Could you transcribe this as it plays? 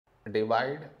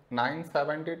divide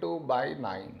 972 by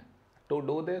 9. To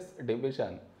do this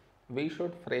division, we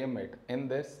should frame it in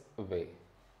this way.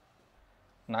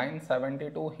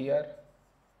 972 here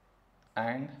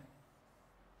and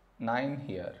 9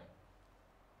 here.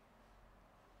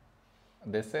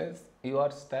 This is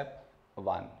your step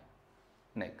 1.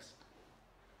 Next,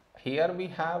 here we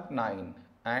have 9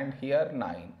 and here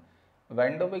 9.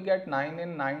 When do we get 9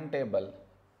 in 9 table?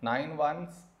 9 ones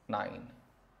 9.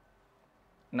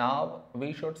 Now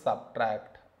we should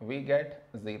subtract. We get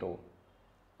 0.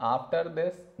 After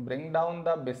this, bring down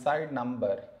the beside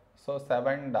number. So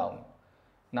 7 down.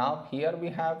 Now here we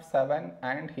have 7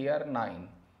 and here 9.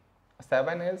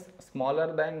 7 is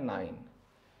smaller than 9.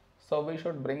 So we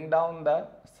should bring down the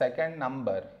second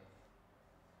number.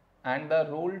 And the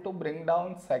rule to bring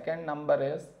down second number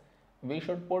is we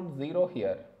should put 0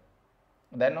 here.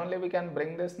 Then only we can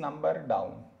bring this number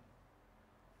down.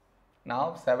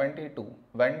 Now 72.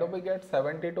 When do we get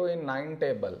 72 in 9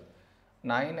 table?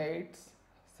 9 8s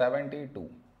 72.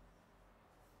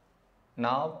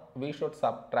 Now we should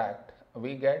subtract.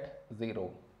 We get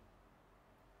 0.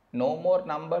 No more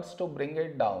numbers to bring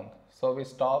it down. So we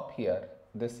stop here.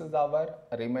 This is our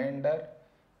remainder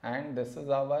and this is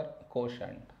our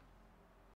quotient.